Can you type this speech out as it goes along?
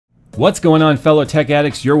What's going on, fellow tech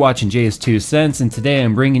addicts? You're watching JayzTwoCents, and today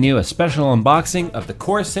I'm bringing you a special unboxing of the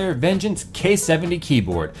Corsair Vengeance K70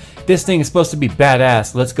 keyboard. This thing is supposed to be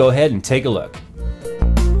badass. Let's go ahead and take a look.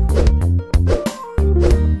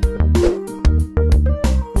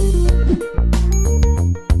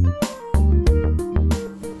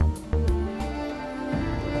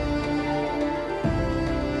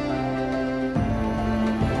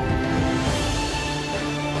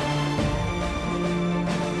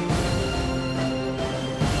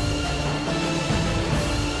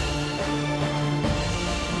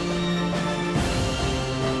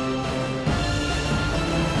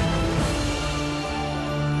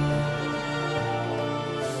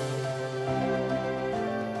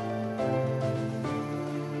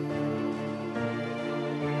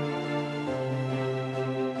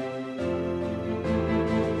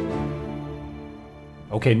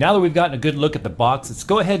 Okay, now that we've gotten a good look at the box, let's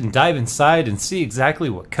go ahead and dive inside and see exactly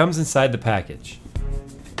what comes inside the package.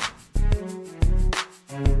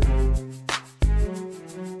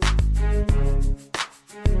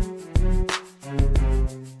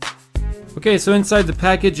 Okay, so inside the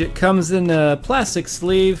package it comes in a plastic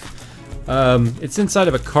sleeve. It's inside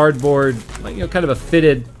of a cardboard, like, kind of a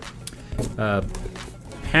fitted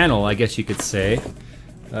panel, I guess you could say.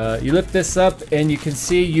 You lift this up and you can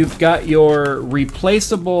see you've got your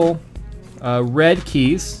replaceable red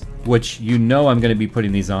keys, which I'm going to be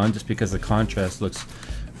putting these on just because the contrast looks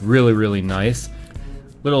really nice.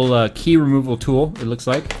 Little key removal tool, it looks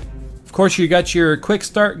like. Of course, you got your quick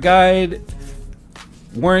start guide,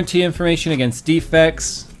 warranty information against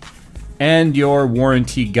defects, and your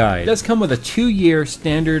warranty guide. It does come with a 2-year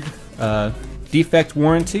standard defect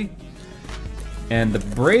warranty, and the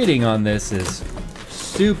braiding on this is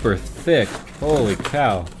super thick. Holy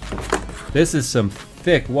cow. This is some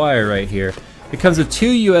thick wire right here. It comes with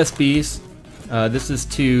 2 USBs. This is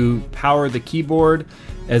to power the keyboard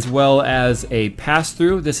as well as a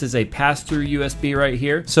pass-through. This is a pass-through USB right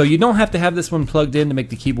here. So you don't have to have this one plugged in to make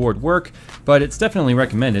the keyboard work, but it's definitely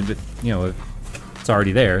recommended. But it's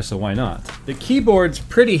already there, so why not? The keyboard's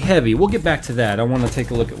pretty heavy. We'll get back to that. I want to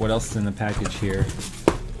take a look at what else is in the package here.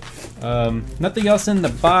 Nothing else in the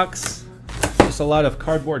box. Just a lot of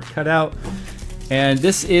cardboard cut out, and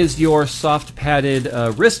this is your soft padded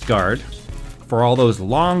wrist guard for all those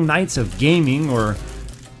long nights of gaming or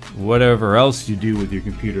whatever else you do with your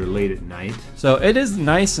computer late at night. So it is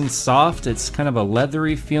nice and soft. It's kind of a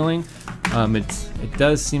leathery feeling. It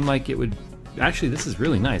does seem like it would actually. This is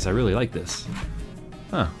really nice. I really like this.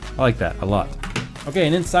 I like that a lot. Okay,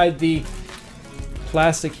 and inside the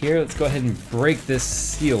plastic here, let's go ahead and break this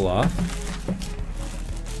seal off.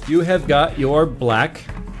 You have got your black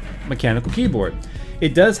mechanical keyboard.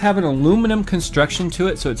 It does have an aluminum construction to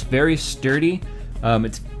it, so it's very sturdy.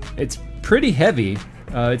 It's pretty heavy.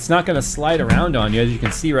 It's not going to slide around on you, as you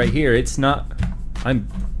can see right here. It's not. I'm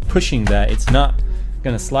pushing that. It's not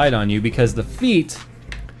going to slide on you because the feet,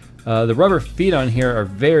 the rubber feet on here are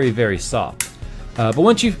very soft. But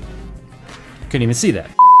once you couldn't even see that.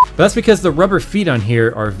 But that's because the rubber feet on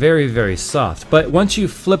here are very soft. But once you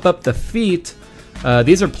flip up the feet.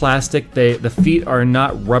 These are plastic. The feet are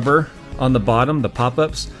not rubber on the bottom, the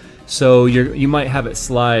pop-ups, so you might have it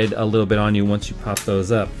slide a little bit on you once you pop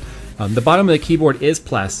those up. The bottom of the keyboard is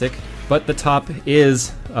plastic, but the top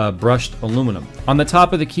is brushed aluminum. On the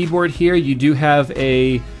top of the keyboard here, you do have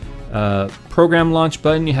a program launch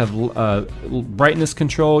button. You have brightness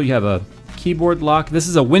control. You have a keyboard lock. This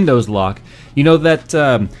is a Windows lock. You know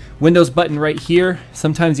that Windows button right here?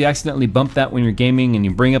 Sometimes you accidentally bump that when you're gaming and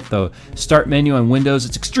you bring up the start menu on Windows.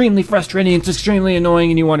 It's extremely frustrating, it's extremely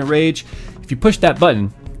annoying, and you want to rage. If you push that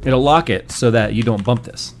button, it'll lock it so that you don't bump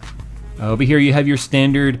this. Over here you have your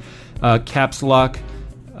standard caps lock,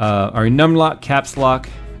 or num lock, caps lock,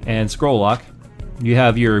 and scroll lock. You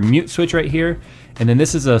have your mute switch right here, and then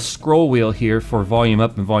this is a scroll wheel here for volume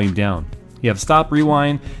up and volume down. You have stop,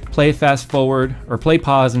 rewind, play, fast forward, or play,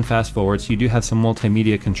 pause, and fast forward, so you do have some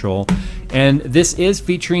multimedia control. And this is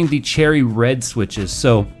featuring the cherry red switches.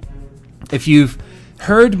 So if you've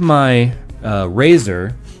heard my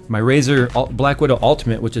Razer Black Widow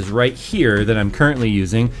Ultimate, which is right here that I'm currently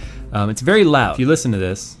using, it's very loud. If you listen to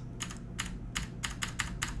this,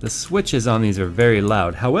 the switches on these are very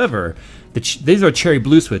loud. However, these are cherry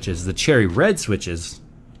blue switches. The cherry red switches,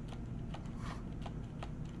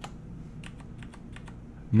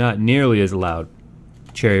 not nearly as loud.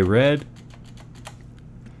 Cherry red,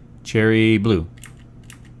 cherry blue.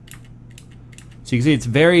 So you can see it's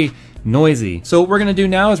very noisy. So what we're gonna do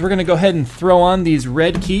now is we're gonna go ahead and throw on these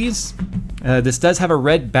red keys. This does have a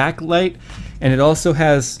red backlight, and it also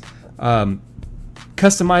has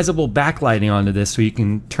customizable backlighting onto this so you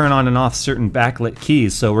can turn on and off certain backlit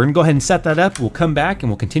keys. So we're gonna go ahead and set that up. We'll come back and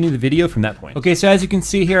we'll continue the video from that point. Okay, so as you can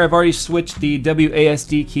see here, I've already switched the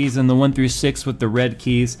WASD keys and the 1 through 6 with the red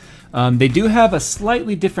keys. They do have a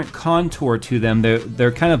slightly different contour to them.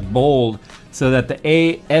 They're kind of bold so that the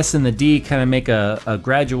A, S, and the D kind of make a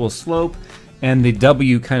gradual slope, and the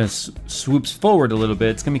W kind of swoops forward a little bit.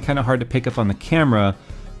 It's gonna be kind of hard to pick up on the camera,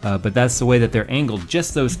 but that's the way that they're angled,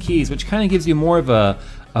 just those keys, which kind of gives you more of a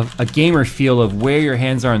gamer feel of where your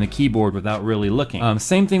hands are on the keyboard without really looking.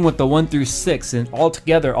 Same thing with the 1 through 6, and all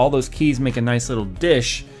together, all those keys make a nice little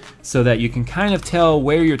dish so that you can kind of tell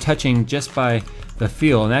where you're touching just by the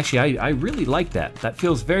feel. And actually, I really like that. That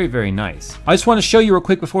feels very, very nice. I just want to show you real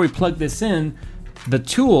quick before we plug this in, the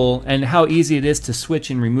tool and how easy it is to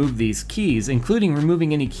switch and remove these keys, including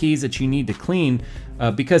removing any keys that you need to clean,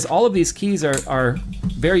 because all of these keys are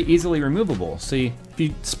very easily removable. So if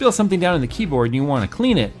you spill something down on the keyboard and you want to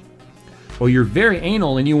clean it, or you're very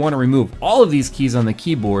anal and you want to remove all of these keys on the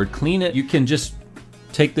keyboard, clean it, you can just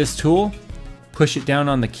take this tool, push it down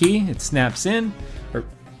on the key, it snaps in, or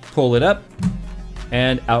pull it up,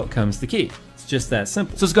 and out comes the key. Just that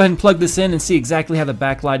simple. So let's go ahead and plug this in and see exactly how the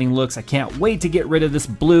backlighting looks. I can't wait to get rid of this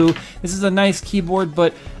blue. This is a nice keyboard,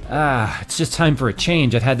 but it's just time for a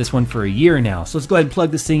change. I've had this one for a year now. So let's go ahead and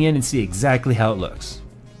plug this thing in and see exactly how it looks.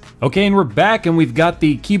 Okay, and we're back and we've got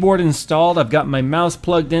the keyboard installed. I've got my mouse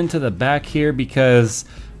plugged into the back here because,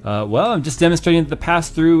 well, I'm just demonstrating that the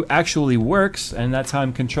pass-through actually works, and that's how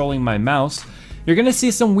I'm controlling my mouse. You're gonna see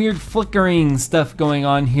some weird flickering stuff going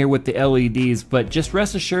on here with the LEDs, but just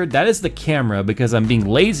rest assured that is the camera, because I'm being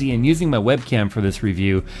lazy and using my webcam for this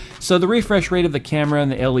review. So the refresh rate of the camera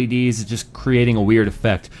and the LEDs is just creating a weird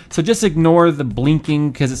effect. So just ignore the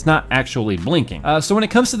blinking because it's not actually blinking. So when it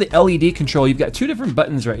comes to the LED control, you've got two different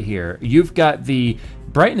buttons right here. You've got the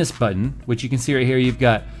brightness button, which you can see right here. You've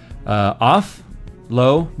got off,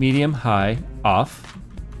 low, medium, high, off.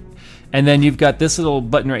 And then you've got this little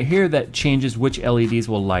button right here that changes which LEDs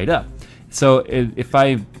will light up. So if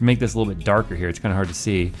I make this a little bit darker here, it's kind of hard to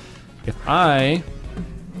see. If I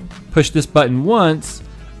push this button once,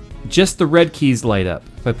 just the red keys light up.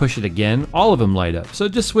 If I push it again, all of them light up. So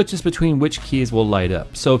it just switches between which keys will light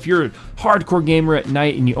up. So if you're a hardcore gamer at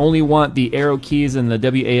night and you only want the arrow keys and the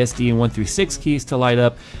WASD and 1 through 6 keys to light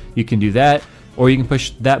up, you can do that. Or you can push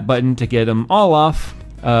that button to get them all off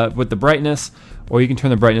with the brightness. Or you can turn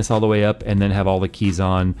the brightness all the way up and then have all the keys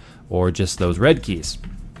on, or just those red keys.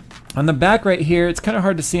 On the back right here, it's kind of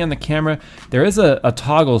hard to see on the camera. There is a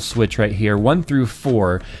toggle switch right here, 1 through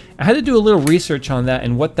 4. I had to do a little research on that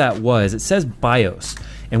and what that was. It says BIOS.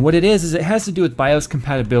 And what it is it has to do with BIOS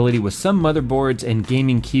compatibility with some motherboards and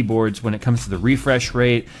gaming keyboards when it comes to the refresh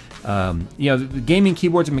rate. You know, the gaming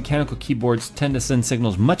keyboards and mechanical keyboards tend to send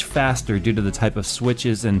signals much faster due to the type of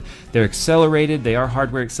switches, and they're accelerated. They are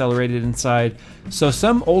hardware accelerated inside. So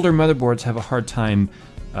some older motherboards have a hard time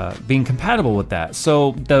being compatible with that.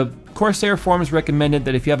 So the Corsair forums recommended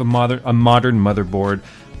that if you have a modern motherboard,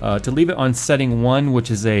 to leave it on setting 1, which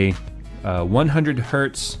is a 100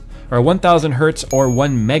 hertz or 1000 hertz or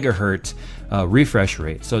 1 megahertz refresh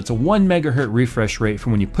rate. So it's a 1 megahertz refresh rate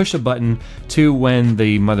from when you push a button to when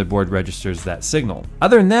the motherboard registers that signal.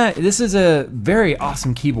 Other than that, this is a very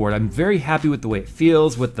awesome keyboard. I'm very happy with the way it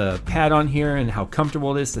feels with the pad on here and how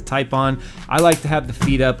comfortable it is to type on. I like to have the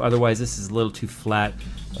feet up, otherwise this is a little too flat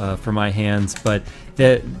for my hands. But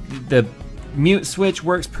the mute switch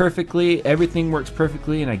works perfectly, everything works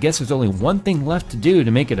perfectly, and I guess there's only one thing left to do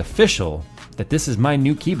to make it official that this is my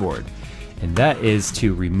new keyboard, and that is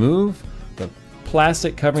to remove the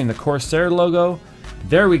plastic covering the Corsair logo.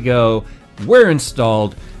 There we go, we're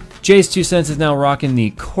installed. JayzTwoCents is now rocking the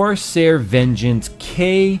Corsair Vengeance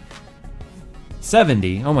K70.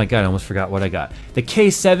 Oh my god, I almost forgot what I got. The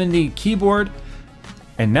K70 keyboard.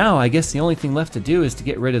 And now I guess the only thing left to do is to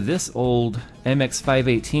get rid of this old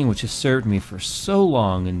MX518, which has served me for so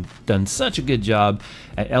long and done such a good job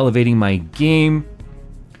at elevating my game,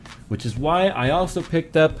 which is why I also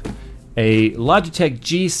picked up a Logitech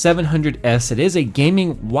G700S. It is a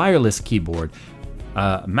gaming wireless keyboard,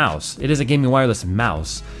 mouse. It is a gaming wireless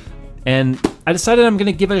mouse. And I decided I'm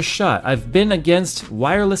gonna give it a shot. I've been against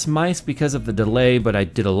wireless mice because of the delay, but I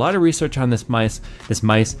did a lot of research on this mouse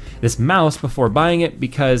before buying it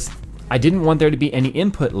because I didn't want there to be any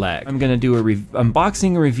input lag. I'm gonna do a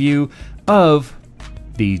unboxing review of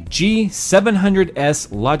the G700S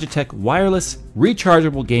Logitech wireless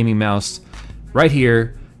rechargeable gaming mouse right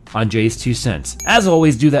here on JayzTwoCents. As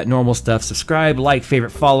always, do that normal stuff. Subscribe, like, favorite,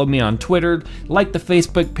 follow me on Twitter, like the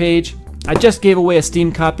Facebook page. I just gave away a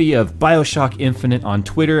Steam copy of BioShock Infinite on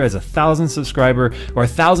Twitter as a 1,000 subscriber or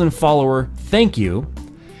 1,000 follower thank you.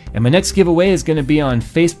 And my next giveaway is going to be on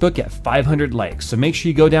Facebook at 500 likes. So make sure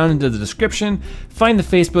you go down into the description, find the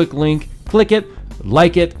Facebook link, click it,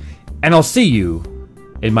 like it, and I'll see you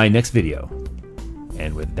in my next video.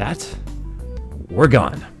 And with that, we're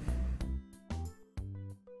gone.